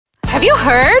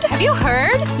Have you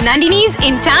heard? Nandini's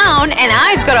in town and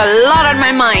I've got a lot on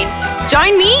my mind.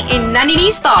 Join me in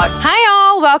Nandini's Thoughts. Hi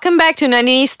all, welcome back to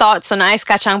Nandini's Thoughts on Ice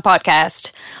Kachang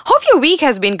podcast. Hope your week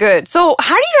has been good. So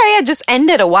Hari Raya just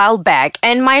ended a while back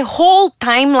and my whole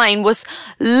timeline was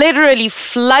literally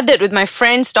flooded with my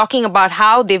friends talking about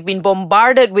how they've been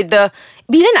bombarded with the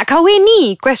bila nak kahwin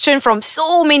ni question from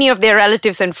so many of their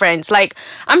relatives and friends. Like,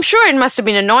 I'm sure it must have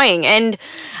been annoying. And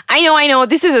I know,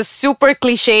 this is a super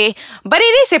cliche, but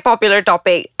it is a popular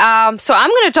topic. So I'm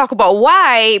going to talk about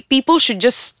why people should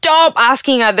just stop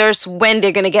asking others when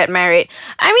they're going to get married.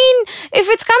 I mean, if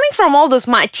it's coming from all those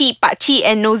makcik, pakcik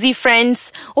and nosy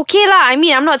friends, okay lah. I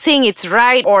mean, I'm not saying it's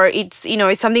right or it's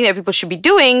something that people should be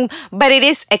doing, but it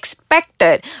is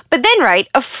expected. But then, right,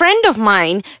 a friend of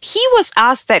mine, he was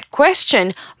asked that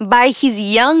question by his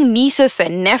young nieces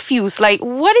and nephews. Like,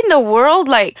 what in the world?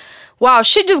 Like, wow,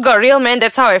 shit just got real, man.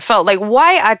 That's how I felt. Like,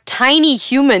 why are tiny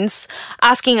humans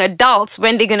asking adults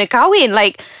when they're gonna kahwin?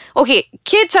 Like, okay,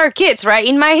 kids are kids, right?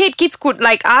 In my head, kids could,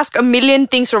 like, ask a million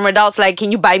things from adults. Like,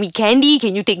 can you buy me candy?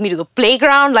 Can you take me to the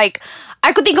playground? Like,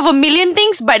 I could think of a million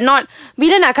things, but not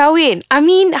bila nak kahwin. I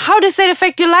mean, how does that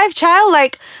affect your life, child?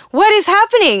 Like, what is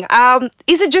happening?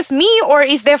 Is it just me or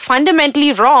is there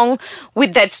fundamentally wrong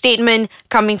with that statement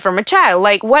coming from a child?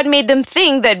 Like, what made them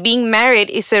think that being married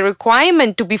is a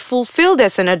requirement to be fulfilled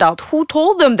as an adult? Who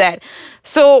told them that?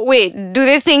 So, wait, do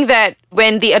they think that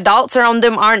when the adults around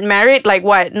them aren't married, like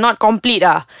what, not complete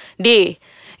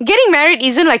Getting married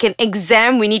isn't like an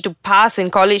exam we need to pass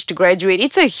in college to graduate.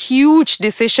 It's a huge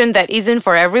decision that isn't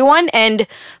for everyone. And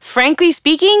frankly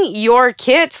speaking, your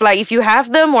kids, like if you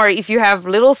have them or if you have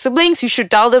little siblings, you should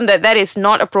tell them that that is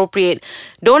not appropriate.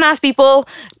 Don't ask people,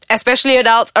 especially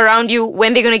adults around you,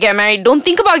 when they're going to get married. Don't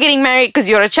think about getting married because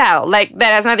you're a child. Like,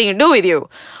 that has nothing to do with you.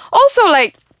 Also,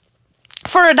 like,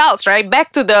 for adults, right,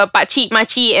 back to the pakcik,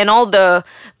 makcik and all the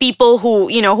people who,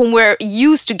 whom we're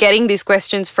used to getting these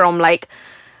questions from, like,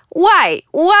 why?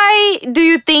 Why do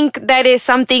you think that is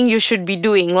something you should be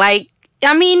doing? Like,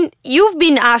 I mean, you've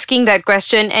been asking that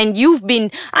question and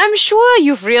I'm sure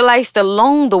you've realized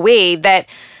along the way that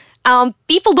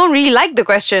people don't really like the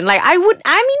question. Like,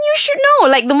 you should know.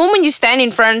 Like, the moment you stand in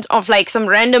front of, like, some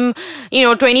random,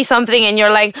 20-something and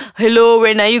you're like, hello,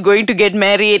 when are you going to get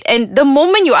married? And the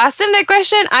moment you ask them that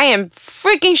question, I am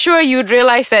freaking sure you'd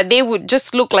realize that they would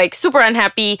just look, like, super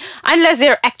unhappy unless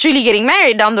they're actually getting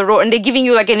married down the road and they're giving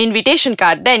you, like, an invitation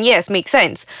card. Then, yes, makes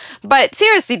sense. But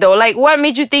seriously, though, like, what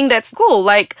made you think that's cool?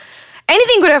 Like,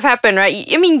 anything could have happened, right?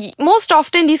 I mean, most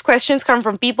often these questions come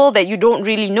from people that you don't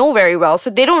really know very well. So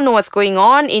they don't know what's going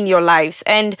on in your lives.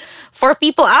 And for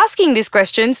people asking these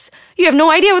questions, you have no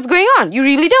idea what's going on. You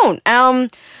really don't.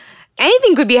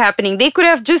 Anything could be happening. They could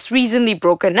have just recently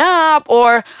broken up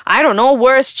or, I don't know,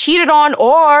 worse, cheated on.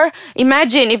 Or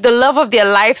imagine if the love of their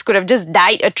lives could have just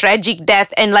died a tragic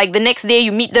death and like the next day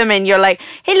you meet them and you're like,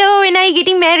 hello, when are you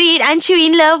getting married? Aren't you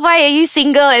in love? Why are you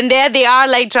single? And there they are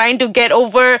like trying to get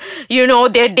over,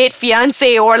 their dead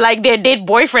fiance or like their dead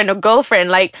boyfriend or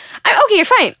girlfriend. Like, okay,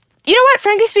 fine. You know what?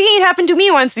 Frankly speaking, it happened to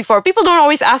me once before. People don't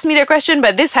always ask me their question,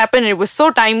 but this happened and it was so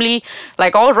timely,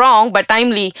 like all wrong, but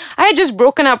timely. I had just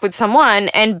broken up with someone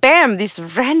and bam, this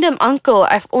random uncle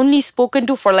I've only spoken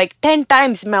to for like 10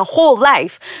 times in my whole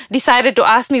life decided to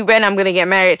ask me when I'm going to get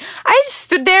married. I just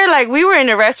stood there like we were in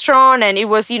a restaurant and it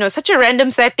was, such a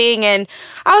random setting and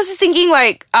I was just thinking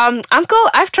like, uncle,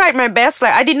 I've tried my best.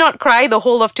 Like I did not cry the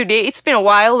whole of today. It's been a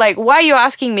while. Like, why are you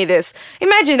asking me this?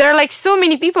 Imagine there are like so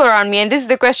many people around me and this is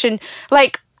the question.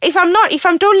 Like, if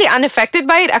I'm totally unaffected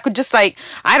by it, I could just like,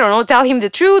 I don't know, tell him the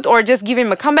truth or just give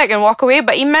him a comeback and walk away.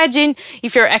 But imagine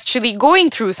if you're actually going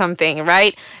through something,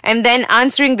 right? And then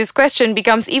answering this question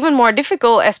becomes even more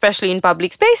difficult, especially in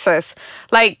public spaces.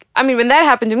 Like, I mean, when that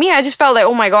happened to me, I just felt like,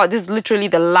 oh my God, this is literally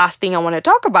the last thing I want to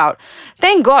talk about.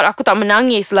 Thank God, aku tak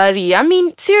menangis lari. I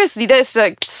mean, seriously, that's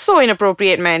like so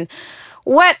inappropriate, man.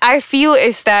 What I feel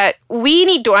is that we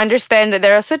need to understand that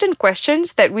there are certain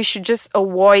questions that we should just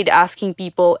avoid asking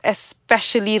people,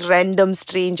 especially random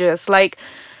strangers. Like,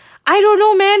 I don't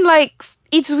know, man, like,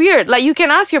 it's weird. Like, you can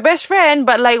ask your best friend,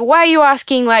 but like, why are you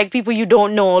asking like people you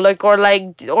don't know? Like, or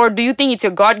do you think it's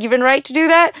your God-given right to do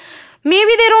that?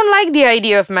 Maybe they don't like the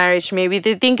idea of marriage. Maybe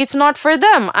they think it's not for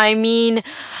them. I mean,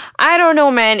 I don't know,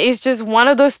 man. It's just one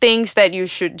of those things that you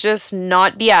should just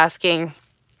not be asking.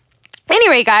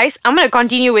 Anyway, guys, I'm going to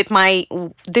continue with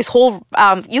this whole,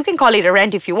 you can call it a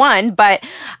rant if you want, but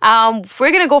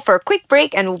we're going to go for a quick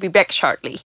break and we'll be back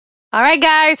shortly. All right,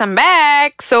 guys, I'm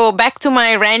back. So back to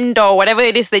my rant or whatever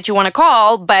it is that you want to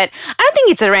call, but I don't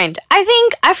think it's a rant.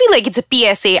 I feel like it's a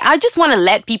PSA. I just want to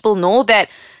let people know that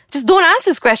just don't ask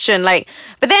this question.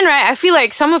 But then, right, I feel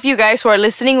like some of you guys who are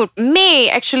listening may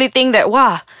actually think that,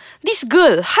 wow, this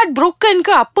girl, heartbroken ke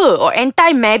apa? Or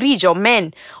anti-marriage or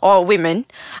men or women.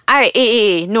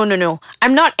 No.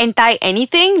 I'm not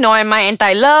anti-anything, nor am I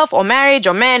anti-love or marriage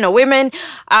or men or women.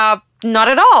 Not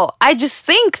at all. I just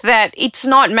think that it's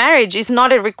not marriage. It's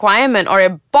not a requirement or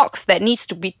a box that needs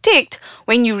to be ticked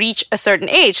when you reach a certain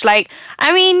age.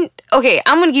 Okay,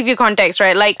 I'm going to give you context,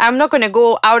 right? I'm not going to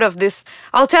go out of this.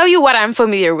 I'll tell you what I'm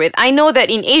familiar with. I know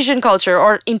that in Asian culture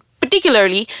or in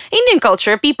particularly Indian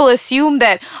culture, people assume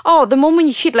that, the moment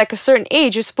you hit a certain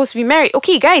age, you're supposed to be married.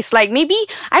 Okay, guys, maybe,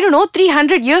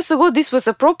 300 years ago, this was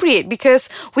appropriate because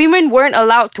women weren't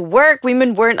allowed to work.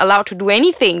 Women weren't allowed to do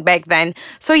anything back then.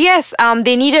 So yes,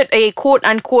 they needed a quote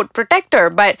unquote protector.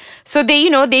 But so they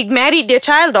married their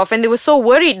child off and they were so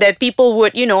worried that people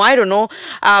would,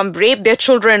 rape their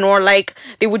children or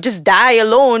they would just die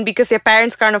alone because their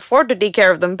parents can't afford to take care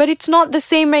of them. But it's not the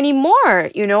same anymore,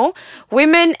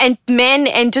 Women and men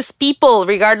and just people,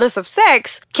 regardless of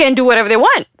sex, can do whatever they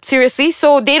want. Seriously.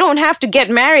 So they don't have to get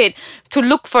married to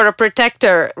look for a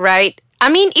protector, right?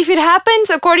 If it happens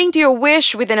according to your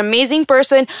wish with an amazing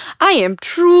person, I am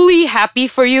truly happy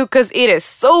for you because it is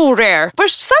so rare. For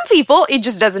some people, it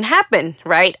just doesn't happen,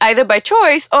 right? Either by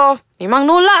choice or memang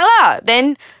nolak lah.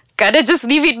 Then, gotta just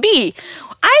leave it be.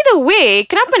 Either way,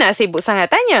 kenapa nak sibuk sangat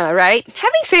tanya, right?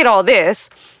 Having said all this,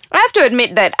 I have to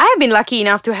admit that I've been lucky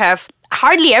enough to have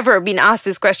hardly ever been asked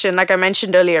this question, like I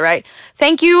mentioned earlier, right?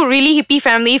 Thank you, really hippie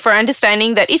family, for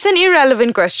understanding that it's an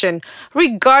irrelevant question,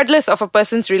 regardless of a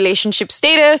person's relationship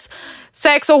status,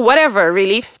 sex, or whatever,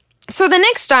 really. So the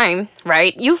next time,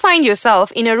 right, you find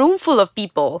yourself in a room full of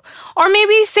people, or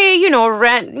maybe say, you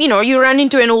run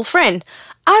into an old friend,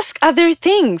 ask other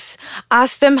things.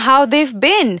 Ask them how they've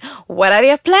been. What are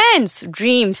their plans,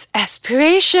 dreams,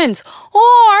 aspirations?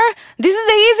 Or, this is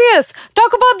the easiest,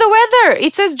 talk about the weather.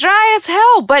 It's as dry as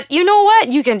hell, but you know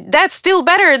what? That's still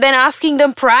better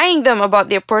than prying them about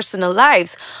their personal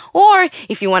lives. Or,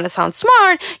 if you want to sound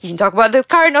smart, you can talk about the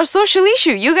current or social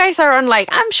issue. You guys are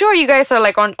I'm sure you guys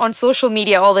are on social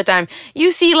media all the time.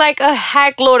 You see a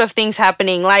heck load of things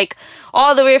happening,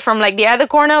 all the way from the other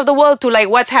corner of the world to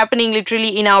what's happening literally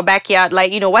in our backyard,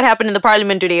 what happened in the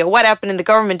parliament today or what happened in the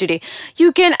government today.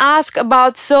 You can ask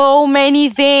about so many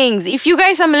things. If you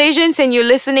guys are Malaysians and you're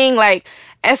listening,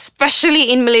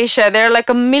 especially in Malaysia, there are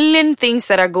a million things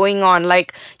that are going on.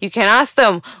 You can ask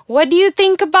them, what do you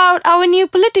think about our new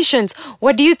politicians?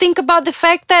 What do you think about the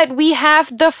fact that we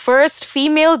have the first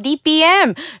female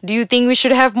DPM? Do you think we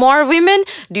should have more women?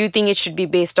 Do you think it should be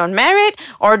based on merit?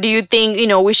 Or do you think,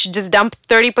 we should just dump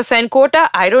 30% quota?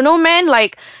 I don't know, man.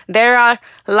 There are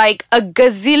a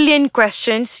gazillion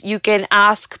questions you can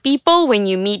ask people when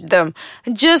you meet them.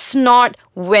 Just not,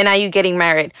 when are you getting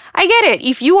married? I get it.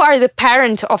 If you are the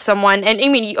parent of someone, and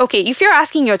if you're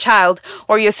asking your child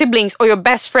or your siblings or your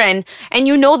best friend and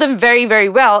you know them very, very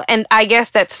well, and I guess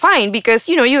that's fine because,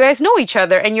 you guys know each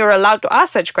other and you're allowed to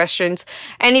ask such questions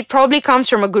and it probably comes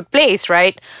from a good place,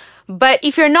 right? But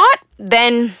if you're not,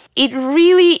 then it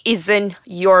really isn't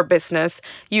your business.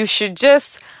 You should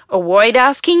just avoid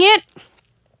asking it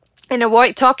and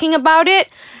avoid talking about it.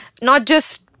 Not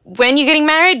just when you're getting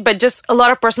married, but just a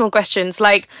lot of personal questions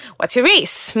like, what's your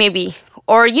race, maybe?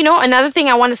 Or, another thing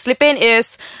I want to slip in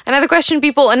is another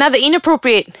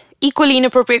equally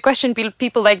inappropriate question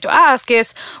people like to ask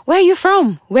is, where are you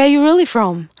from? Where are you really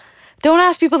from? Don't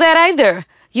ask people that either.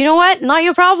 You know what? Not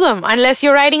your problem. Unless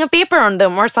you're writing a paper on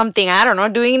them or something. I don't know,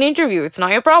 doing an interview. It's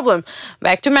not your problem.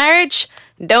 Back to marriage.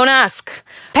 Don't ask.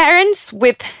 Parents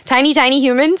with tiny, tiny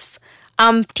humans,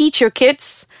 teach your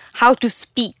kids how to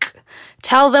speak.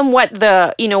 Tell them what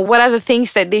are the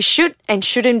things that they should and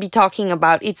shouldn't be talking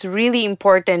about. It's really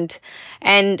important.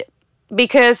 And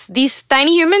because these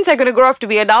tiny humans are going to grow up to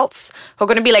be adults who are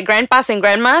going to be like grandpas and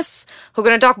grandmas who are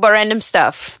going to talk about random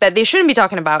stuff that they shouldn't be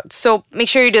talking about. So make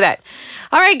sure you do that.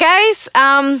 All right, guys,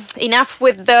 enough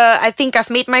with I think I've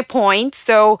made my point.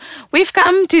 So we've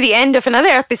come to the end of another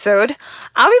episode.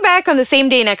 I'll be back on the same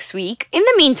day next week. In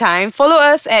the meantime, follow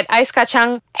us at Ais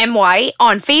Kacang MY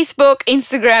on Facebook,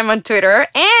 Instagram, and Twitter,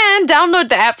 and download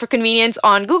the app for convenience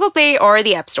on Google Play or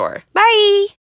the App Store. Bye!